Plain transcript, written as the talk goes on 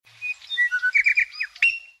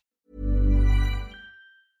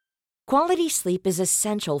Quality sleep is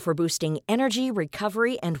essential for boosting energy,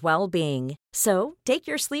 recovery, and well-being. So, take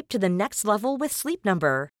your sleep to the next level with Sleep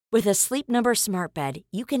Number. With a Sleep Number smart bed,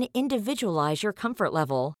 you can individualize your comfort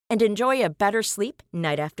level and enjoy a better sleep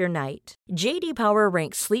night after night. J.D. Power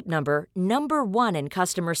ranks Sleep Number number one in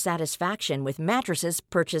customer satisfaction with mattresses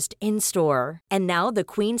purchased in-store. And now the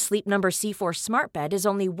Queen Sleep Number C4 smart bed is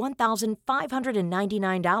only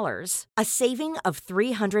 $1,599, a saving of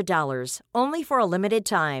 $300, only for a limited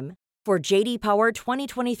time. For J.D. Power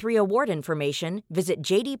 2023 award information, visit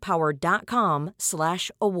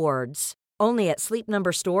jdpower.com/awards. Only at Sleep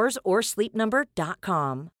Number stores or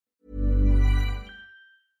sleepnumber.com.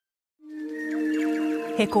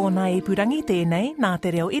 He kōna ipurangi tēnei nā te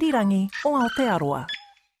reo irirangi o Aotearoa.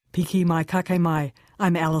 Piki mai kake mai,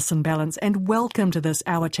 I'm Alison Ballance and welcome to this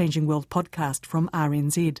Our Changing World podcast from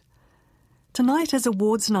RNZ. Tonight is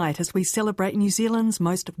awards night as we celebrate New Zealand's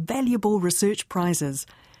most valuable research prizes,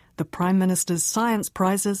 the Prime Minister's Science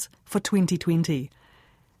Prizes for 2020.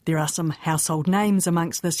 There are some household names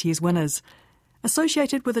amongst this year's winners,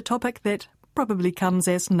 associated with a topic that probably comes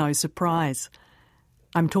as no surprise.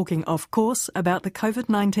 I'm talking, of course, about the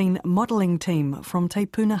COVID-19 modelling team from Te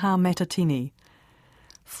Pūnaha Matatini.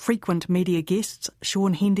 Frequent media guests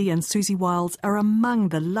Sean Hendy and Susie Wiles are among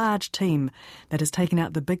the large team that has taken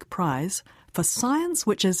out the big prize for science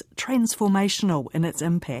which is transformational in its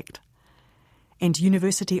impact. And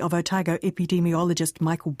University of Otago epidemiologist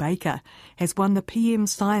Michael Baker has won the PM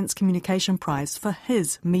Science Communication Prize for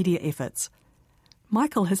his media efforts.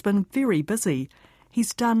 Michael has been very busy.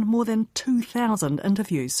 He's done more than 2,000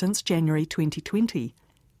 interviews since January 2020.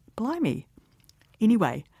 Blimey.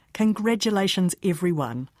 Anyway, congratulations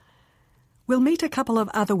everyone. We'll meet a couple of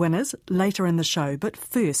other winners later in the show, but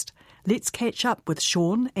first, let's catch up with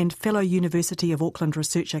Sean and fellow University of Auckland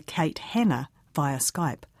researcher Kate Hanna via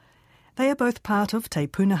Skype. They are both part of Te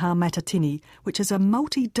Pūnaha Matatini, which is a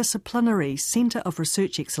multidisciplinary centre of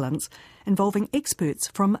research excellence involving experts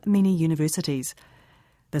from many universities.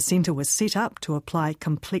 The centre was set up to apply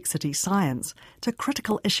complexity science to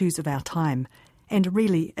critical issues of our time, and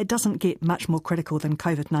really it doesn't get much more critical than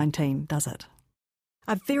COVID-19, does it?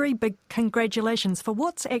 A very big congratulations for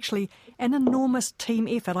what's actually an enormous team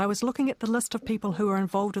effort. I was looking at the list of people who are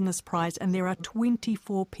involved in this prize and there are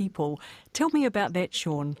 24 people. Tell me about that,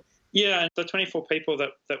 Sean. Yeah, the 24 people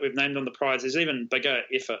that we've named on the prize is even bigger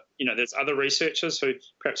effort. You know, there's other researchers who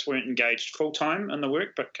perhaps weren't engaged full-time in the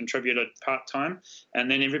work but contributed part-time, and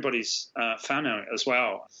then everybody's whānau as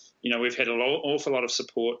well. You know, we've had an awful lot of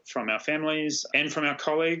support from our families and from our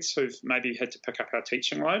colleagues who've maybe had to pick up our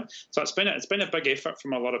teaching load. So it's been a big effort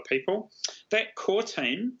from a lot of people. That core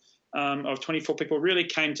team of 24 people really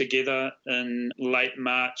came together in late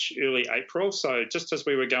March, early April. So just as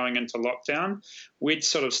we were going into lockdown, we'd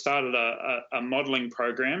sort of started a modelling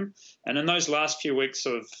program. And in those last few weeks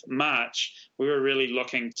of March, we were really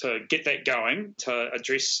looking to get that going, to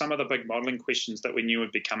address some of the big modelling questions that we knew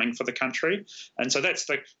would be coming for the country. And so that's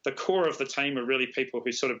the core of the team are really people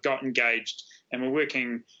who sort of got engaged and were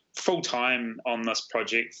working full-time on this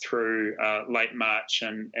project through late March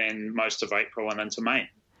and most of April and into May.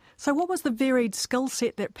 So what was the varied skill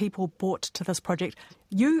set that people brought to this project?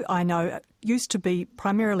 You, I know, used to be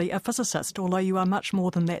primarily a physicist, although you are much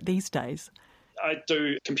more than that these days. I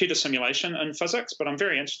do computer simulation in physics, but I'm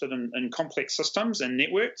very interested in complex systems and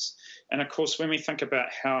networks. And of course, when we think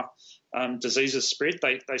about how diseases spread,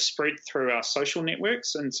 they spread through our social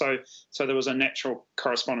networks. And so there was a natural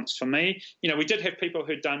correspondence for me. You know, we did have people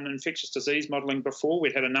who'd done infectious disease modelling before.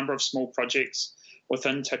 We'd had a number of small projects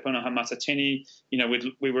within Te Pūnaha Matatini. You know,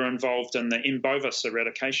 we were involved in the M. bovis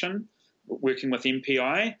eradication, working with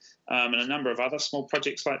MPI, and a number of other small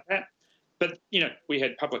projects like that. But, you know, we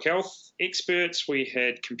had public health experts, we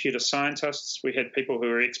had computer scientists, we had people who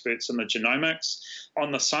were experts in the genomics.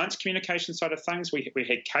 On the science communication side of things, we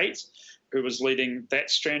had Kate, who was leading that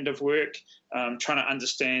strand of work, trying to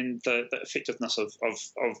understand the effectiveness of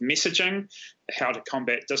messaging, how to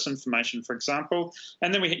combat disinformation, for example.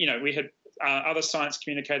 And then we had other science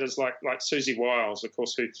communicators like Susie Wiles, of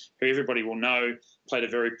course, who everybody will know played a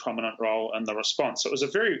very prominent role in the response. So it was a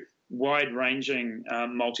very wide-ranging,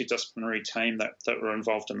 multidisciplinary team that were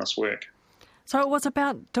involved in this work. So it was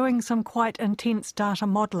about doing some quite intense data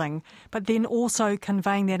modelling, but then also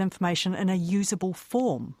conveying that information in a usable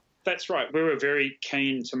form. That's right. We were very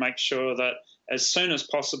keen to make sure that as soon as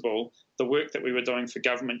possible, the work that we were doing for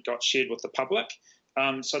government got shared with the public.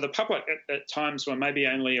 So the public at times were maybe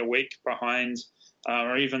only a week behind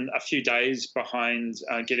or even a few days behind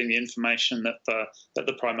getting the information that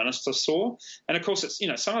the Prime Minister saw. And of course, it's, you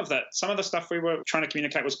know, some of the stuff we were trying to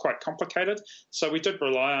communicate was quite complicated. So we did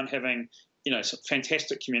rely on having some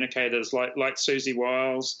fantastic communicators like Susie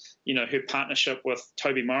Wiles, her partnership with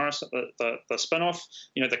Toby Morris, the spin-off,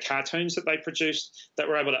 the cartoons that they produced that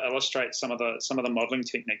were able to illustrate some of the modelling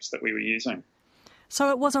techniques that we were using. So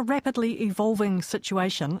it was a rapidly evolving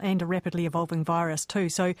situation and a rapidly evolving virus too.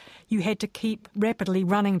 So you had to keep rapidly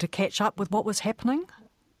running to catch up with what was happening?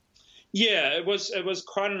 Yeah, it was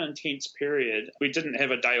quite an intense period. We didn't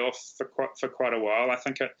have a day off for quite a while. I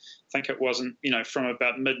think it wasn't, from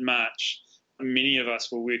about mid-March, many of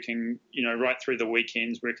us were working, right through the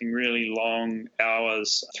weekends, working really long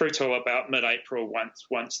hours through till about mid-April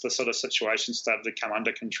once the sort of situation started to come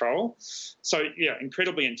under control. So, yeah,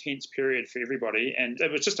 incredibly intense period for everybody. And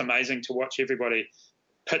it was just amazing to watch everybody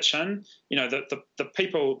pitch in. The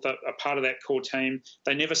people that are part of that core team,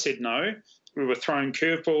 they never said no. We were throwing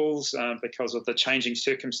curveballs because of the changing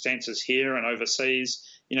circumstances here and overseas.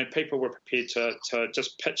 People were prepared to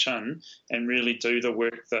just pitch in and really do the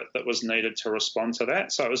work that was needed to respond to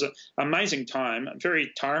that. So it was an amazing time, a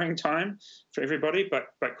very tiring time for everybody, but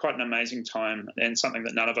quite an amazing time and something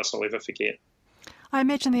that none of us will ever forget. I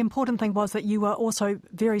imagine the important thing was that you were also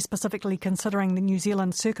very specifically considering the New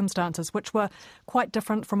Zealand circumstances, which were quite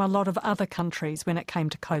different from a lot of other countries when it came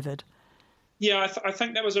to COVID. Yeah, I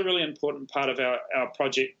think that was a really important part of our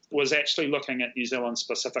project, was actually looking at New Zealand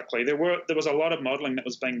specifically. There was a lot of modelling that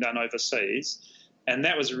was being done overseas, and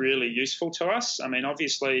that was really useful to us. I mean,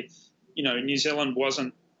 obviously, New Zealand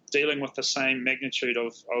wasn't dealing with the same magnitude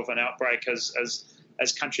of an outbreak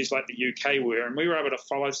as countries like the UK were, and we were able to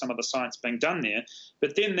follow some of the science being done there.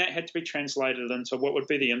 But then that had to be translated into what would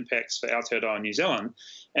be the impacts for Aotearoa New Zealand.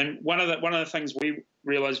 And one of the things we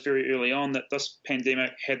realised very early on, that this pandemic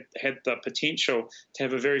had the potential to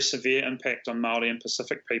have a very severe impact on Māori and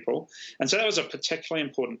Pacific people. And so that was a particularly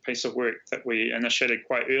important piece of work that we initiated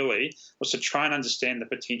quite early, was to try and understand the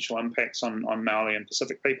potential impacts on Māori and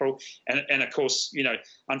Pacific people. And of course,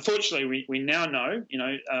 unfortunately, we now know,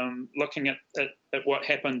 looking at what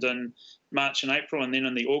happened in March and April and then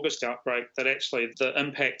in the August outbreak, that actually the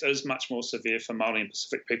impact is much more severe for Māori and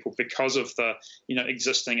Pacific people because of the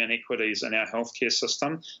existing inequities in our healthcare system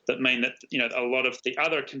that mean that a lot of the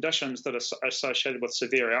other conditions that are associated with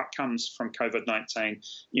severe outcomes from COVID-19,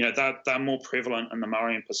 they're more prevalent in the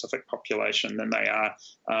Māori and Pacific population than they are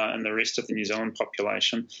in the rest of the New Zealand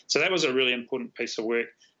population. So that was a really important piece of work.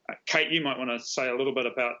 Kate, you might want to say a little bit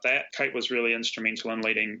about that. Kate was really instrumental in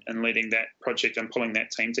leading that project and pulling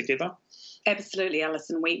that team together. Absolutely,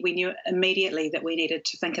 Alison. We knew immediately that we needed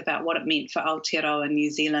to think about what it meant for Aotearoa New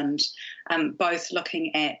Zealand, both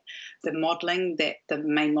looking at the modelling that the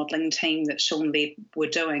main modelling team that Sean led were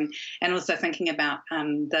doing, and also thinking about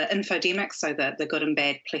the infodemic, so the good and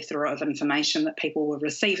bad plethora of information that people were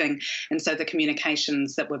receiving, and so the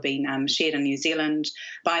communications that were being shared in New Zealand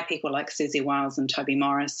by people like Susie Wiles and Toby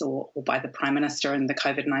Morris, or by the Prime Minister in the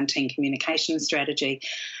COVID-19 communication strategy,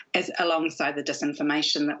 as alongside the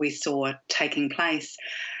disinformation that we saw taking place.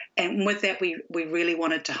 And with that, we really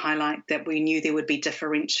wanted to highlight that we knew there would be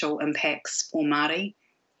differential impacts for Māori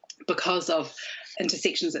because of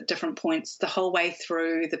intersections at different points the whole way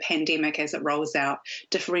through the pandemic as it rolls out,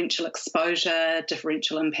 differential exposure,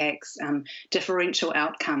 differential impacts, differential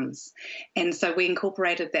outcomes. And so we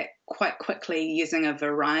incorporated that quite quickly using a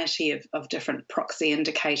variety of different proxy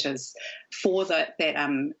indicators for that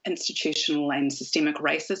institutional and systemic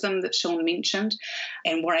racism that Sean mentioned,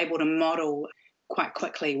 and we're able to model quite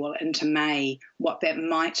quickly, into May, what that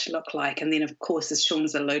might look like. And then, of course, as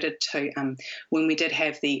Sean's alluded to, when we did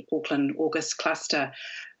have the Auckland August cluster,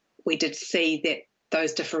 we did see that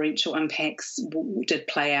those differential impacts did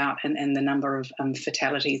play out in the number of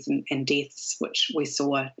fatalities and deaths which we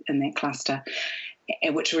saw in that cluster,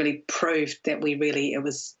 which really proved that it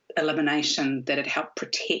was elimination that had helped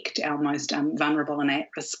protect our most vulnerable and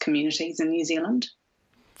at-risk communities in New Zealand.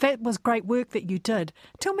 That was great work that you did.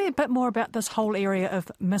 Tell me a bit more about this whole area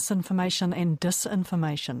of misinformation and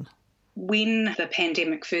disinformation. When the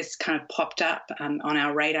pandemic first kind of popped up on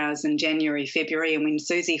our radars in January, February, and when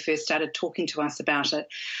Susie first started talking to us about it,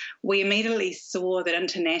 we immediately saw that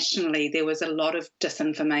internationally there was a lot of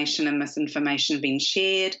disinformation and misinformation being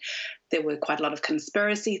shared. There were quite a lot of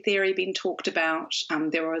conspiracy theory being talked about.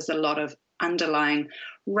 There was a lot of underlying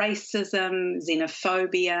racism,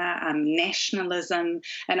 xenophobia, nationalism,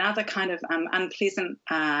 and other kind of unpleasant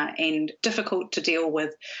and difficult to deal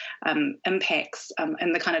with impacts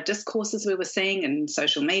in the kind of discourses we were seeing in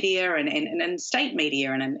social media and in state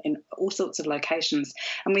media and in all sorts of locations.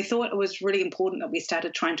 And we thought it was really important that we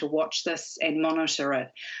started trying to watch this and monitor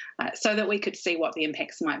it so that we could see what the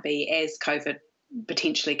impacts might be as COVID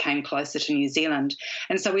potentially came closer to New Zealand.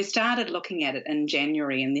 And so we started looking at it in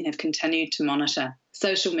January and then have continued to monitor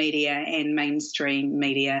social media and mainstream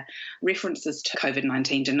media references to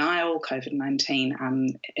COVID-19 denial, COVID-19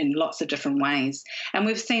 in lots of different ways. And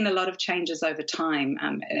we've seen a lot of changes over time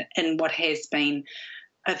in what has been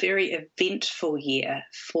a very eventful year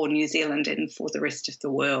for New Zealand and for the rest of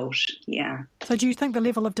the world, yeah. So do you think the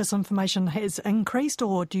level of disinformation has increased,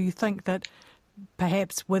 or do you think that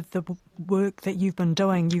perhaps with the work that you've been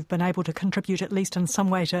doing, you've been able to contribute at least in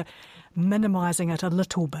some way to minimising it a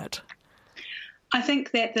little bit? I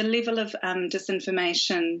think that the level of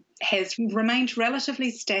disinformation has remained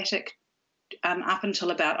relatively static up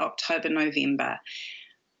until about October, November.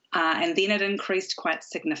 And then it increased quite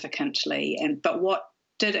significantly. But what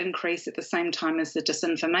did increase at the same time as the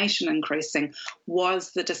disinformation increasing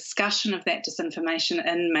was the discussion of that disinformation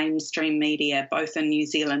in mainstream media, both in New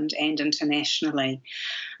Zealand and internationally,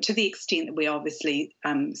 to the extent that we obviously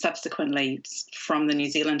subsequently, from the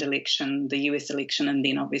New Zealand election, the US election, and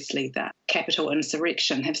then obviously the Capitol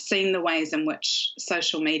insurrection, have seen the ways in which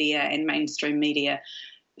social media and mainstream media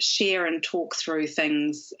share and talk through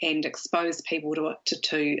things and expose people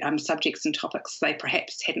to subjects and topics they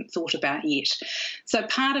perhaps hadn't thought about yet. So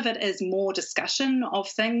part of it is more discussion of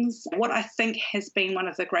things. What I think has been one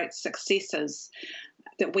of the great successes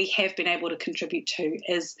that we have been able to contribute to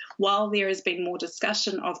is, while there has been more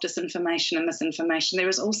discussion of disinformation and misinformation, there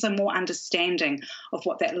is also more understanding of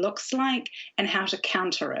what that looks like and how to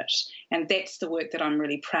counter it. And that's the work that I'm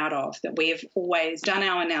really proud of, that we have always done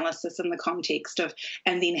our analysis in the context of,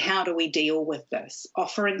 and then how do we deal with this?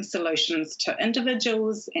 Offering solutions to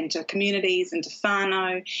individuals and to communities and to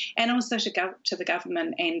whānau, and also to the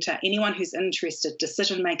government and to anyone who's interested,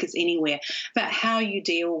 decision makers anywhere, about how you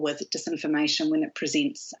deal with disinformation when it presents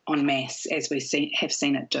en masse, as we have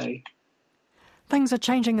seen it do. Things are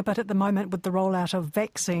changing a bit at the moment with the rollout of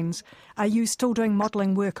vaccines. Are you still doing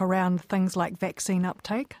modelling work around things like vaccine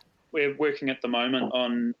uptake? We're working at the moment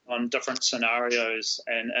on different scenarios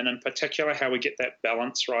and in particular how we get that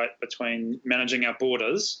balance right between managing our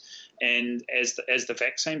borders and as the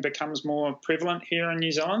vaccine becomes more prevalent here in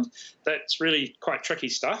New Zealand. That's really quite tricky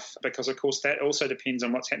stuff because, of course, that also depends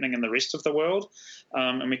on what's happening in the rest of the world.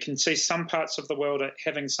 And we can see some parts of the world are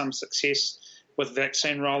having some success with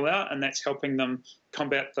vaccine rollout, and that's helping them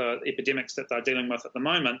combat the epidemics that they're dealing with at the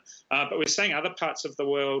moment. But we're seeing other parts of the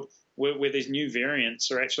world where these new variants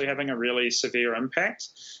are actually having a really severe impact.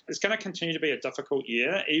 It's going to continue to be a difficult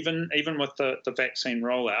year, even with the vaccine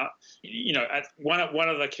rollout. You know, one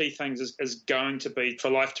of the key things is going to be, for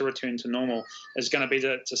life to return to normal, is going to be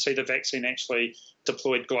to see the vaccine actually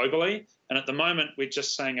deployed globally. And at the moment, we're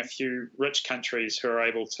just seeing a few rich countries who are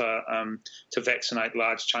able to vaccinate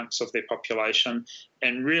large chunks of their population.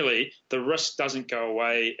 And really, the risk doesn't go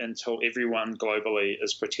away until everyone globally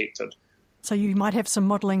is protected. So you might have some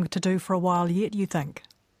modelling to do for a while yet, you think?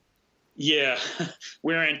 Yeah,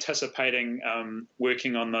 we're anticipating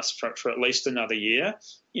working on this for at least another year.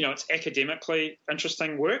 You know, it's academically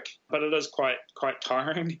interesting work, but it is quite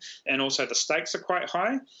tiring, and also the stakes are quite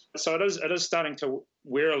high. So it is starting to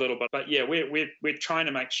wear a little bit. But yeah, we're trying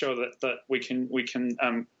to make sure that we can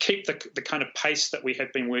keep the kind of pace that we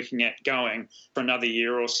have been working at going for another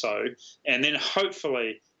year or so, and then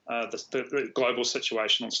hopefully the global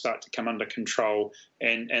situation will start to come under control,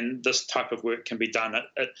 and this type of work can be done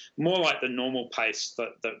at more like the normal pace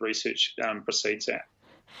that research proceeds at.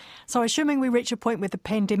 So assuming we reach a point where the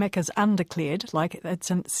pandemic is undeclared, like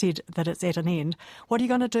it's said that it's at an end, what are you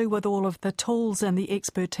going to do with all of the tools and the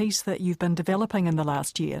expertise that you've been developing in the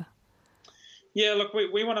last year? Yeah, look,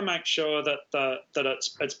 we want to make sure that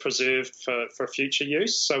it's preserved for future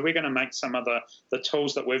use. So we're going to make some of the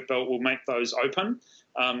tools that we've built, we'll make those open.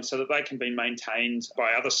 So that they can be maintained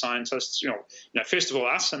by other scientists, you know, first of all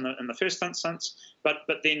us in the first instance, but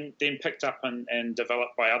then picked up and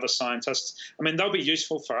developed by other scientists. I mean, they'll be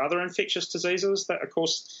useful for other infectious diseases that, of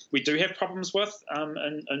course, we do have problems with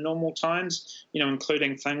in normal times, you know,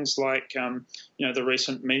 including things like, you know, the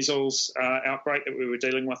recent measles outbreak that we were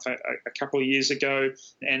dealing with a couple of years ago,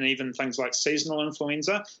 and even things like seasonal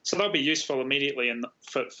influenza. So they'll be useful immediately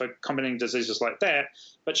for combating diseases like that.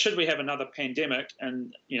 But should we have another pandemic,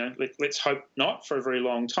 and, you know, let's hope not for a very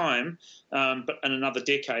long time, but in another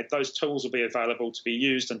decade, those tools will be available to be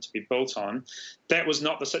used and to be built on. That was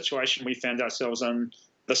not the situation we found ourselves in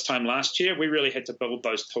this time last year. We really had to build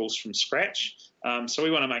those tools from scratch. So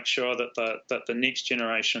we want to make sure that the next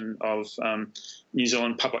generation of New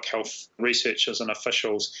Zealand public health researchers and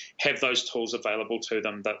officials have those tools available to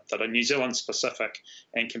them that are New Zealand specific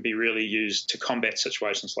and can be really used to combat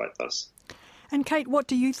situations like this. And Kate, what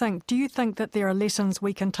do you think? Do you think that there are lessons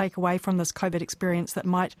we can take away from this COVID experience that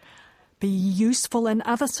might be useful in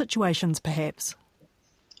other situations, perhaps?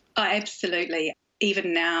 Oh, absolutely.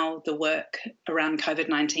 even now, the work around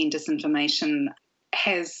COVID-19 disinformation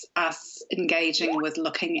has us engaging with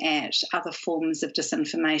looking at other forms of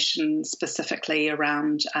disinformation, specifically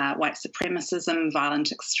around white supremacism,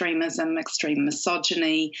 violent extremism, extreme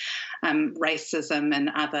misogyny, racism, and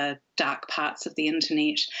other dark parts of the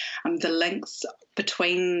internet. The links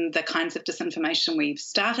between the kinds of disinformation we've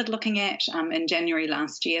started looking at in January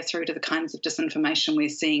last year through to the kinds of disinformation we're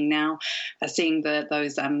seeing now, seeing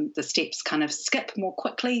the steps kind of skip more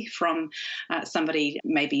quickly from somebody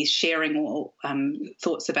maybe sharing or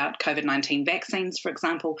thoughts about COVID-19 vaccines, for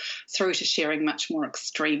example, through to sharing much more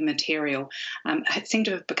extreme material. It seemed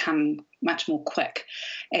to have become much more quick.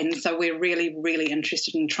 And so we're really, really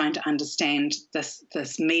interested in trying to understand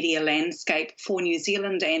this media landscape for New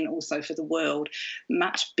Zealand and also for the world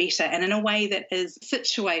much better, and in a way that is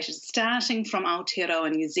situated, starting from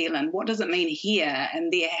Aotearoa New Zealand. What does it mean here?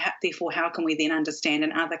 And therefore, how can we then understand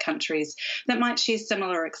in other countries that might share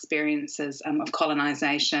similar experiences of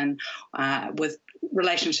colonisation, with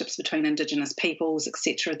relationships between Indigenous peoples,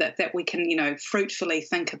 etc., that we can, fruitfully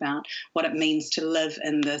think about what it means to live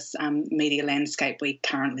in this media landscape we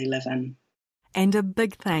currently live in. And a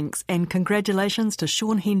big thanks and congratulations to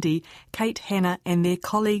Sean Hendy, Kate Hanna and their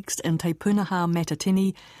colleagues in Te Pūnaha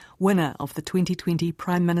Matatini, winner of the 2020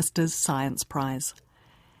 Prime Minister's Science Prize.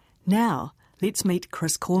 Now, let's meet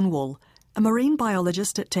Chris Cornwall, a marine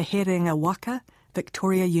biologist at Te Herenga Waka,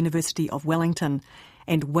 Victoria University of Wellington,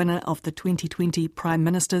 and winner of the 2020 Prime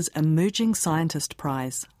Minister's Emerging Scientist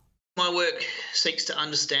Prize. My work seeks to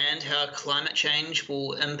understand how climate change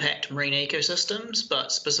will impact marine ecosystems,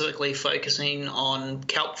 but specifically focusing on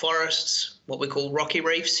kelp forests, what we call rocky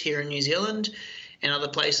reefs here in New Zealand and other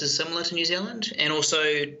places similar to New Zealand, and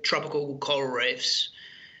also tropical coral reefs,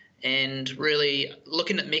 and really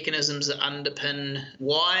looking at mechanisms that underpin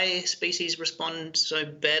why species respond so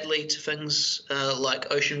badly to things like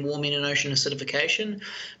ocean warming and ocean acidification,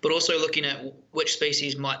 but also looking at which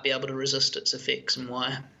species might be able to resist its effects and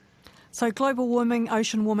why. So global warming,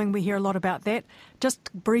 ocean warming, we hear a lot about that.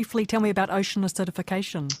 Just briefly tell me about ocean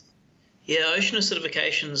acidification. Yeah, ocean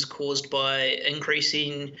acidification is caused by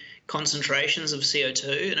increasing concentrations of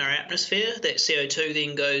CO2 in our atmosphere. That CO2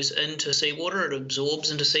 then goes into seawater, it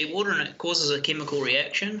absorbs into seawater, and it causes a chemical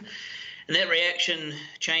reaction. And that reaction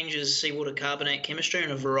changes seawater carbonate chemistry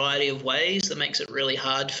in a variety of ways that makes it really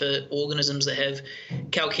hard for organisms that have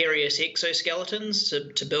calcareous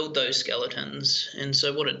exoskeletons to build those skeletons. And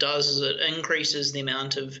so what it does is it increases the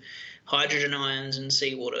amount of hydrogen ions in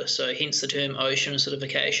seawater, so hence the term ocean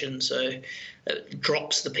acidification. So it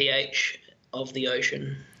drops the pH of the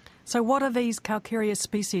ocean. So what are these calcareous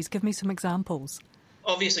species? Give me some examples.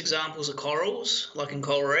 Obvious examples are corals, like in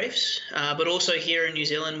coral reefs, but also here in New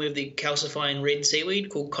Zealand we have the calcifying red seaweed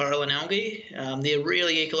called coralline algae. They're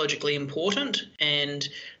really ecologically important, and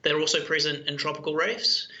they're also present in tropical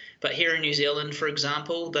reefs. But here in New Zealand, for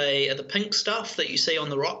example, they are the pink stuff that you see on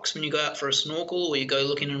the rocks when you go out for a snorkel or you go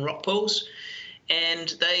looking in rock pools. And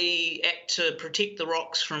they act to protect the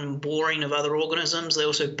rocks from boring of other organisms. They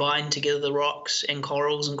also bind together the rocks and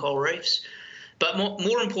corals and coral reefs. But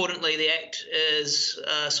more importantly, they act as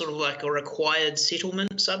sort of like a required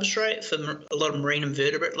settlement substrate for a lot of marine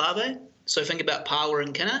invertebrate larvae. So think about paua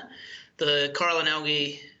and kinna. The coralline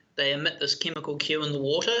algae, they emit this chemical cue in the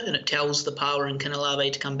water, and it tells the paua and kinna larvae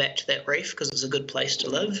to come back to that reef because it's a good place to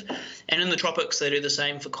live. And in the tropics, they do the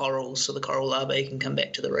same for corals, so the coral larvae can come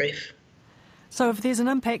back to the reef. So if there's an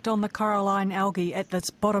impact on the coralline algae at this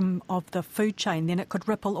bottom of the food chain, then it could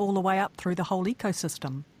ripple all the way up through the whole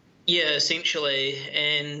ecosystem. Yeah, essentially,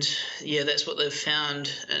 and that's what they've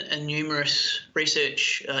found in numerous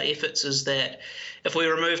research efforts, is that if we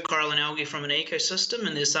remove coralline algae from an ecosystem,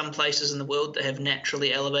 and there's some places in the world that have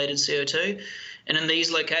naturally elevated CO2, and in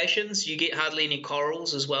these locations you get hardly any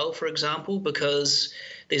corals as well, for example, because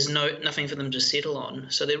there's nothing for them to settle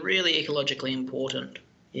on. So they're really ecologically important.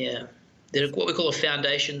 Yeah, they're what we call a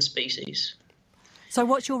foundation species. So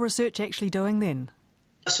what's your research actually doing then?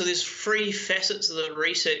 So there's three facets of the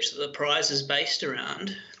research that the prize is based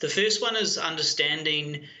around. The first one is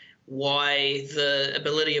understanding why the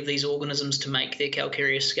ability of these organisms to make their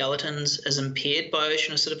calcareous skeletons is impaired by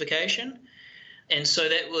ocean acidification. And so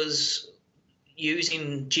that was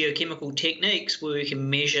using geochemical techniques where we can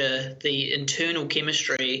measure the internal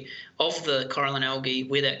chemistry of the coralline algae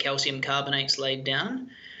where that calcium carbonate's laid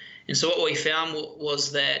down. And so what we found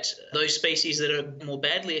was that those species that are more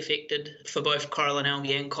badly affected for both coralline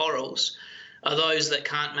algae and corals are those that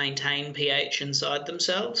can't maintain pH inside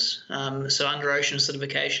themselves. So under ocean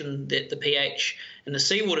acidification, the pH in the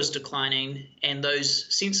seawater is declining, and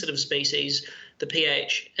those sensitive species, the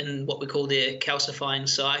pH in what we call their calcifying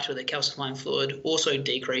site or their calcifying fluid also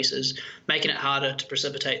decreases, making it harder to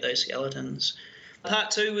precipitate those skeletons.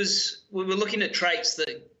 Part 2 was we were looking at traits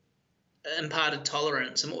that imparted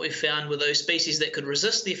tolerance, and what we found were those species that could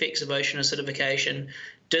resist the effects of ocean acidification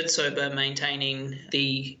did so by maintaining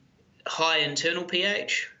the high internal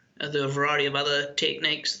pH, the variety of other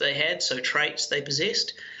techniques they had, so traits they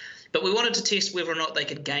possessed. But we wanted to test whether or not they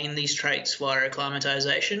could gain these traits via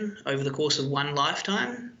acclimatization over the course of one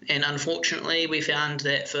lifetime. And unfortunately, we found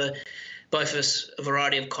that for both a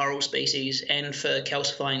variety of coral species and for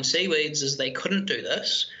calcifying seaweeds, is they couldn't do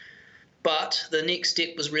this. But the next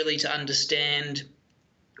step was really to understand,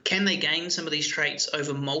 can they gain some of these traits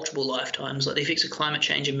over multiple lifetimes? Like the effects of climate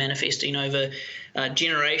change are manifesting over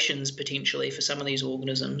generations potentially for some of these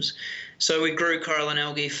organisms. So we grew coral and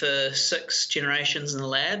algae for 6 generations in the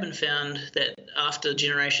lab and found that after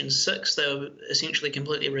generation 6, they were essentially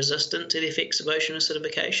completely resistant to the effects of ocean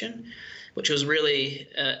acidification, which was really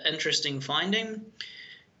interesting finding.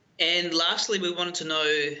 And lastly, we wanted to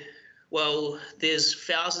know, well, there's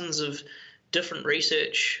thousands of different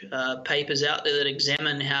research papers out there that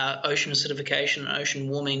examine how ocean acidification and ocean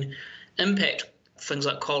warming impact things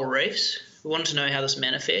like coral reefs. We wanted to know how this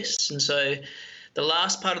manifests. And so the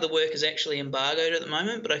last part of the work is actually embargoed at the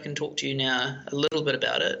moment, but I can talk to you now a little bit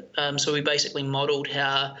about it. So we basically modelled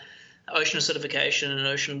how ocean acidification and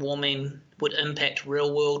ocean warming would impact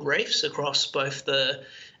real-world reefs across both the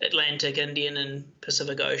Atlantic, Indian and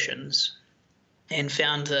Pacific Oceans, and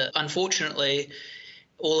found that, unfortunately,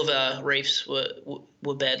 all of our reefs were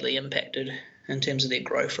badly impacted in terms of their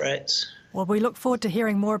growth rates. Well, we look forward to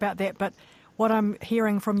hearing more about that, but what I'm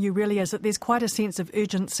hearing from you really is that there's quite a sense of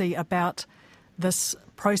urgency about this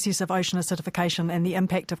process of ocean acidification and the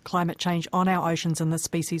impact of climate change on our oceans and the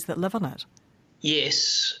species that live in it.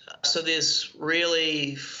 Yes. So there's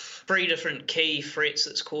really 3 different key threats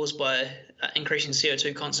that's caused by increasing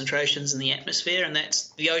CO2 concentrations in the atmosphere, and that's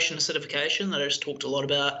the ocean acidification that I just talked a lot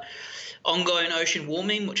about, ongoing ocean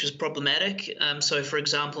warming, which is problematic. So, for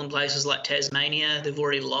example, in places like Tasmania, they've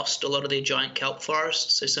already lost a lot of their giant kelp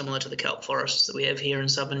forests, so similar to the kelp forests that we have here in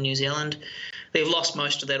southern New Zealand. They've lost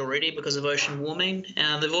most of that already because of ocean warming.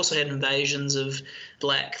 They've also had invasions of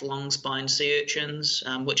black long-spined sea urchins,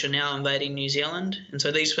 which are now invading New Zealand. And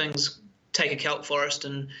so these things take a kelp forest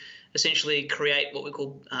and essentially create what we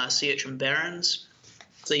call sea urchin barrens.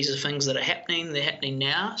 These are things that are happening. They're happening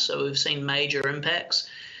now. So we've seen major impacts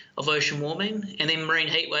of ocean warming. And then marine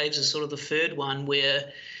heat waves is sort of the third one,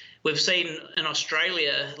 where we've seen in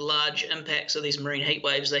Australia large impacts of these marine heat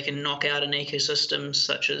waves. They can knock out an ecosystem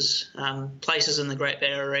such as places in the Great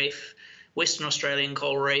Barrier Reef, Western Australian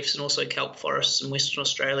coral reefs, and also kelp forests in Western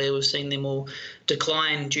Australia. We've seen them all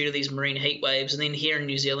decline due to these marine heat waves. And then here in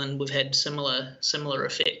New Zealand, we've had similar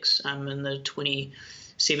effects in the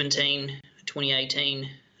 2017-2018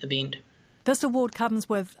 event. This award comes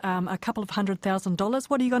with a couple of $100,000.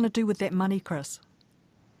 What are you going to do with that money, Chris?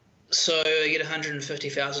 So I get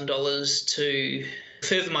 $150,000 to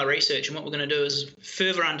further my research, and what we're going to do is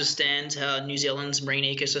further understand how New Zealand's marine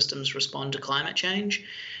ecosystems respond to climate change.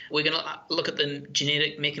 We're going to look at the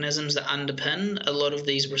genetic mechanisms that underpin a lot of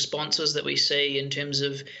these responses that we see in terms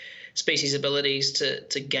of species' abilities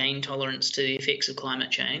to gain tolerance to the effects of climate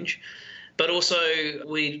change. But also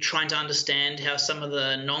we're trying to understand how some of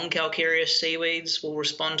the non-calcareous seaweeds will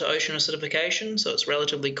respond to ocean acidification. So it's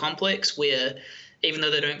relatively complex, where even though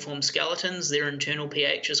they don't form skeletons, their internal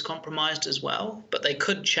pH is compromised as well. But they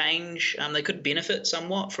could change, they could benefit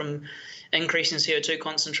somewhat from increasing CO2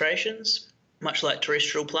 concentrations. Much like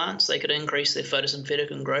terrestrial plants, they could increase their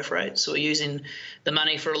photosynthetic and growth rates. So we're using the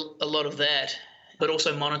money for a lot of that, but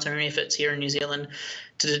also monitoring efforts here in New Zealand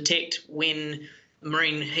to detect when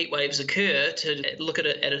marine heat waves occur, to look at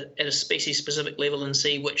it at a species-specific level and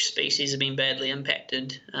see which species have been badly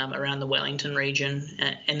impacted around the Wellington region,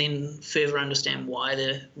 and then further understand why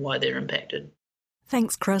they're impacted.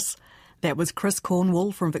 Thanks, Chris. That was Chris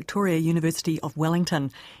Cornwall from Victoria University of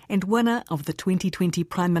Wellington and winner of the 2020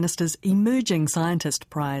 Prime Minister's Emerging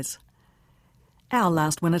Scientist Prize. Our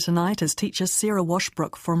last winner tonight is teacher Sarah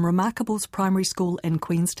Washbrook from Remarkables Primary School in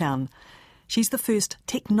Queenstown. She's the first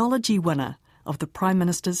technology winner of the Prime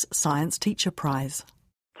Minister's Science Teacher Prize.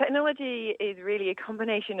 Technology is really a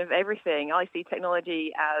combination of everything. I see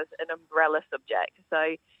technology as an umbrella subject.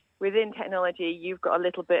 So within technology, you've got a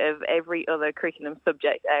little bit of every other curriculum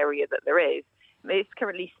subject area that there is. It's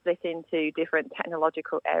currently split into different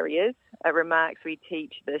technological areas. At Remarks, we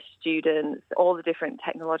teach the students all the different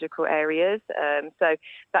technological areas. So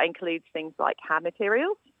that includes things like CAD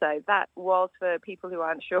materials. So that was, for people who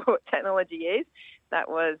aren't sure what technology is, that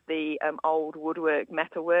was the old woodwork,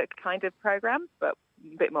 metalwork kind of program, but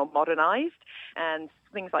a bit more modernised. And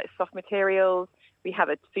things like soft materials. We have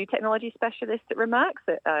a food technology specialist at Remarks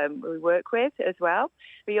that we work with as well.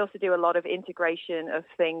 We also do a lot of integration of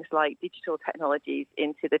things like digital technologies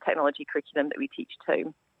into the technology curriculum that we teach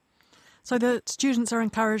too. So the students are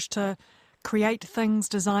encouraged to create things,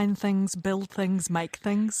 design things, build things, make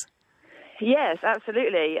things? Yes,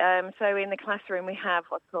 absolutely. So in the classroom we have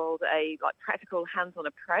what's called a practical hands-on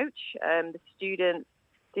approach. The students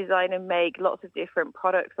design and make lots of different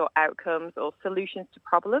products or outcomes or solutions to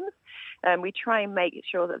problems. We try and make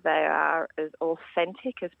sure that they are as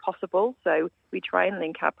authentic as possible. So we try and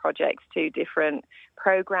link our projects to different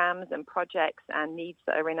programs and projects and needs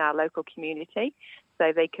that are in our local community.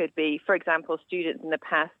 So they could be, for example, students in the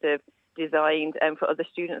past have designed for other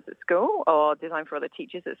students at school or designed for other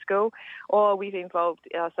teachers at school, or we've involved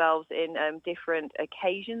ourselves in different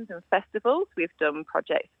occasions and festivals. We've done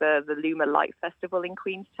projects for the Luma Light Festival in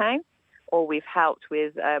Queenstown, or we've helped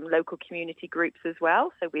with local community groups as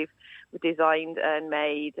well. So we've designed and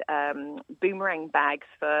made boomerang bags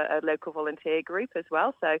for a local volunteer group as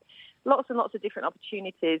well. So lots and lots of different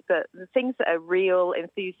opportunities, but the things that are real,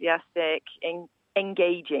 enthusiastic,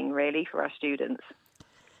 engaging really for our students.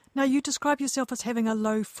 Now, you describe yourself as having a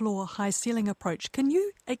low floor, high ceiling approach. Can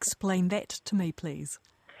you explain that to me, please?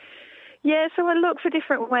 Yeah, so I look for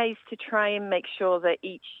different ways to try and make sure that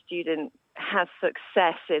each student has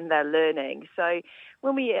success in their learning. So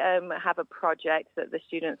when we have a project that the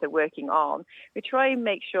students are working on, we try and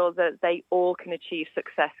make sure that they all can achieve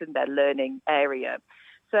success in their learning area.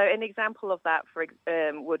 So an example of that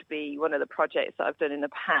would be one of the projects that I've done in the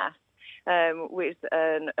past. With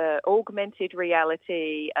an augmented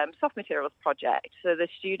reality soft materials project. So the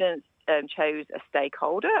students chose a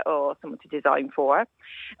stakeholder or someone to design for,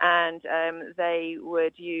 and they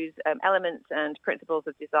would use elements and principles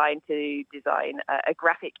of design to design a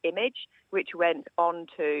graphic image which went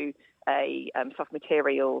onto a soft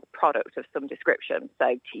material product of some description,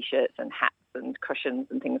 so T-shirts and hats and cushions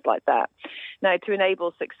and things like that. Now, to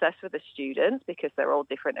enable success for the students, because they're all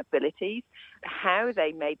different abilities, how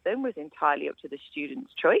they made them was entirely up to the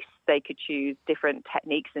student's choice. They could choose different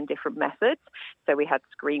techniques and different methods. So we had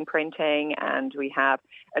screen printing, and we have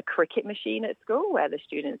a Cricut machine at school where the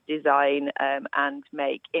students design and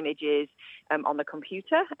make images on the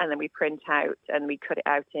computer, and then we print out and we cut it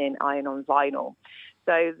out in iron-on vinyl.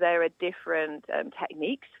 So there are different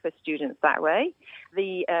techniques for students that way.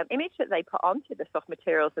 The image that they put onto the soft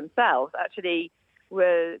materials themselves actually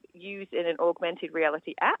were used in an augmented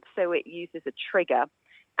reality app. So it uses a trigger,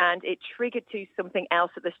 and it triggered to something else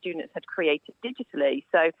that the students had created digitally.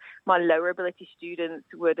 So my lower ability students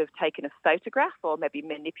would have taken a photograph or maybe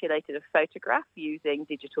manipulated a photograph using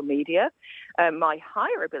digital media. My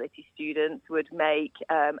higher ability students would make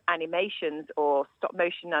animations or stop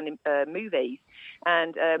motion movies,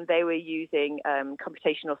 and they were using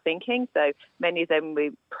computational thinking. So many of them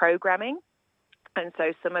were programming. And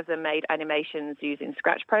so some of them made animations using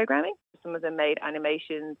Scratch programming. Some of them made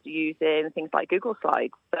animations using things like Google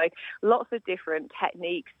Slides. So lots of different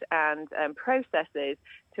techniques and processes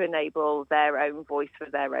to enable their own voice for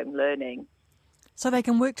their own learning. So they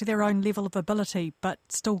can work to their own level of ability but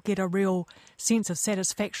still get a real sense of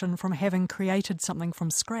satisfaction from having created something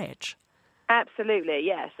from scratch. Absolutely,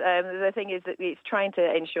 yes. The thing is that it's trying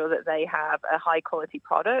to ensure that they have a high-quality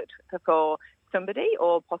product for somebody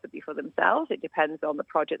or possibly for themselves. It depends on the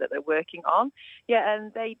project that they're working on. Yeah,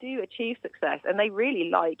 and they do achieve success, and they really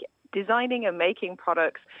like designing and making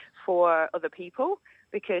products for other people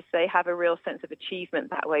because they have a real sense of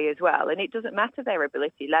achievement that way as well. And it doesn't matter their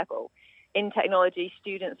ability level. In technology,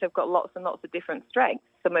 students have got lots and lots of different strengths.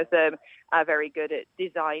 Some of them are very good at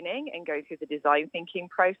designing and going through the design thinking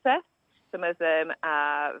process. Some of them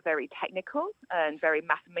are very technical and very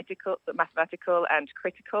mathematical and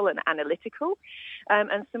critical and analytical.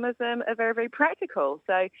 And some of them are very, very practical.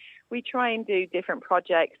 So we try and do different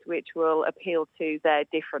projects which will appeal to their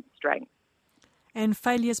different strengths. And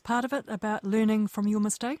failure's part of it, about learning from your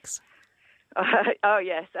mistakes? Oh,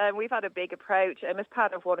 yes. We've had a big approach. As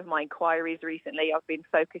part of one of my inquiries recently, I've been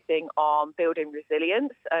focusing on building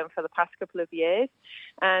resilience for the past couple of years.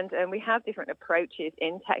 And we have different approaches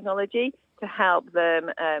in technology to help them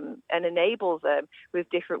and enable them with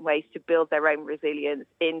different ways to build their own resilience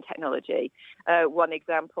in technology. One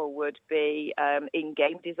example would be in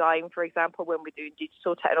game design, for example, when we're doing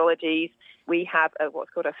digital technologies, we have what's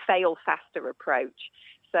called a fail faster approach.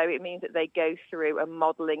 So it means that they go through a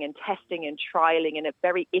modelling and testing and trialling in a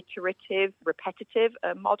very iterative, repetitive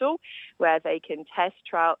model where they can test,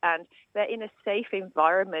 trial, and they're in a safe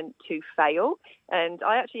environment to fail. And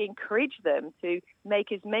I actually encourage them to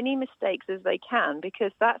make as many mistakes as they can,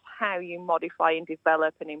 because that's how you modify and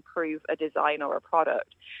develop and improve a design or a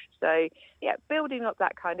product. So, yeah, building up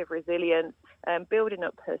that kind of resilience, building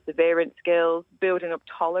up perseverance skills, building up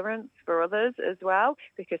tolerance for others as well,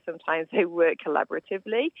 because sometimes they work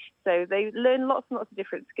collaboratively. So they learn lots and lots of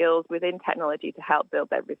different skills within technology to help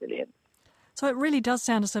build their resilience. So it really does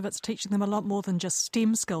sound as if it's teaching them a lot more than just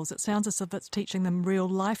STEM skills. It sounds as if it's teaching them real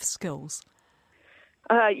life skills.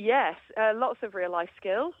 Yes, lots of real-life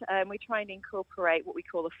skills. We try and incorporate what we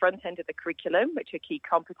call the front end of the curriculum, which are key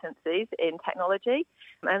competencies in technology.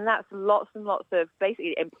 And that's lots and lots of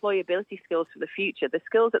basically employability skills for the future, the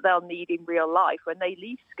skills that they'll need in real life when they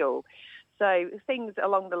leave school. So things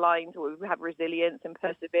along the lines where we have resilience and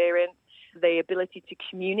perseverance, the ability to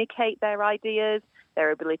communicate their ideas,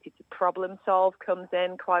 their ability to problem solve comes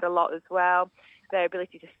in quite a lot as well. Their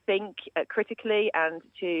ability to think critically and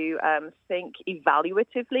to think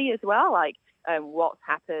evaluatively as well, like what's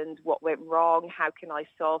happened, what went wrong, how can I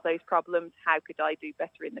solve those problems, how could I do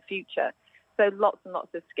better in the future. So lots and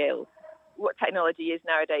lots of skills. What technology is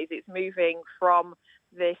nowadays, it's moving from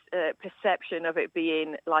this perception of it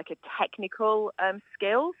being like a technical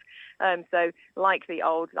skills. So like the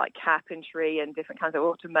old like carpentry and different kinds of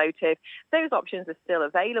automotive, those options are still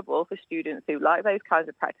available for students who like those kinds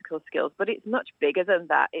of practical skills, but it's much bigger than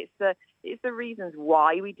that. It's the reasons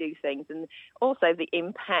why we do things, and also the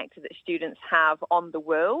impact that students have on the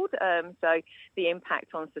world. So the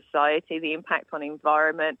impact on society, the impact on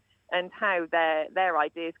environment, and how their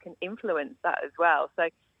ideas can influence that as well. So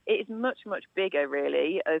it's much, much bigger,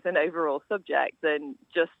 really, as an overall subject than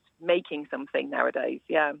just making something nowadays,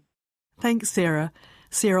 yeah. Thanks, Sarah.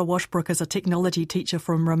 Sarah Washbrook is a technology teacher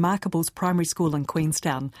from Remarkables Primary School in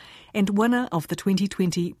Queenstown and winner of the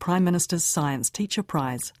 2020 Prime Minister's Science Teacher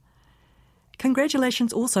Prize.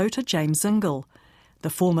 Congratulations also to James Zingle. The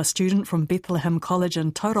former student from Bethlehem College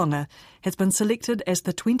in Tauranga has been selected as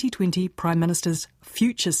the 2020 Prime Minister's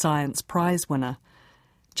Future Science Prize winner.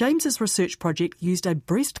 James's research project used a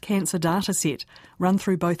breast cancer dataset run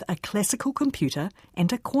through both a classical computer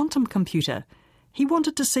and a quantum computer. He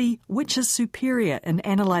wanted to see which is superior in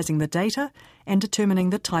analysing the data and determining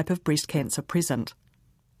the type of breast cancer present.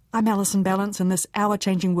 I'm Alison Ballance, and this Our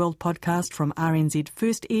Changing World podcast from RNZ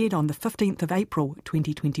first aired on the 15th of April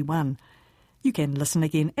 2021. You can listen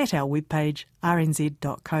again at our webpage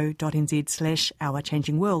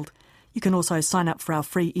rnz.co.nz/ourchangingworld. You can also sign up for our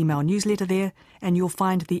free email newsletter there, and you'll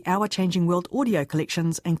find the Our Changing World audio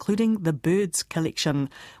collections, including the Birds collection,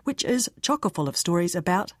 which is chock-a-full of stories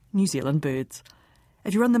about New Zealand birds.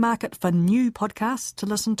 If you're in the market for new podcasts to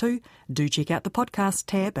listen to, do check out the podcast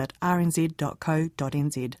tab at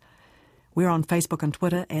rnz.co.nz. We're on Facebook and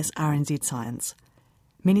Twitter as RNZ Science.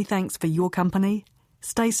 Many thanks for your company.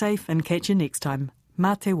 Stay safe and catch you next time.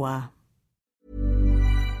 Mā te wā.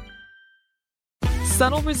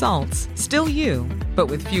 Subtle results, still you, but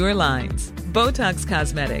with fewer lines. Botox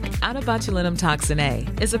Cosmetic, onabotulinum toxin A,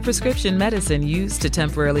 is a prescription medicine used to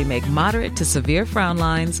temporarily make moderate to severe frown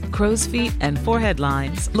lines, crow's feet, and forehead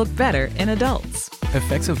lines look better in adults.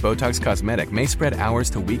 Effects of Botox Cosmetic may spread hours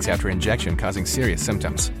to weeks after injection, causing serious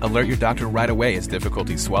symptoms. Alert your doctor right away as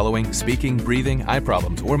difficulty swallowing, speaking, breathing, eye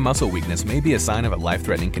problems, or muscle weakness may be a sign of a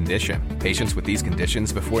life-threatening condition. Patients with these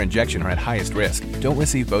conditions before injection are at highest risk. Don't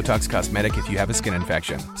receive Botox Cosmetic if you have a skin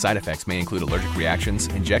infection. Side effects may include allergic reactions,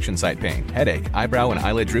 injection site pain, headache, eyebrow and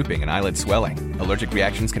eyelid drooping, and eyelid swelling. Allergic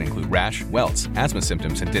reactions can include rash, welts, asthma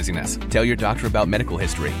symptoms, and dizziness. Tell your doctor about medical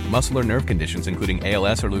history, muscle or nerve conditions including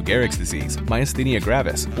ALS or Lou Gehrig's disease, myasthenia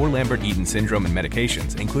gravis, or Lambert-Eaton syndrome, and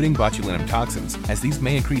medications, including botulinum toxins, as these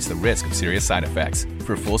may increase the risk of serious side effects.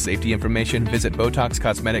 For full safety information, visit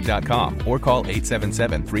BotoxCosmetic.com or call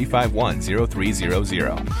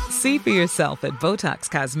 877-351-0300. See for yourself at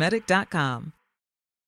BotoxCosmetic.com.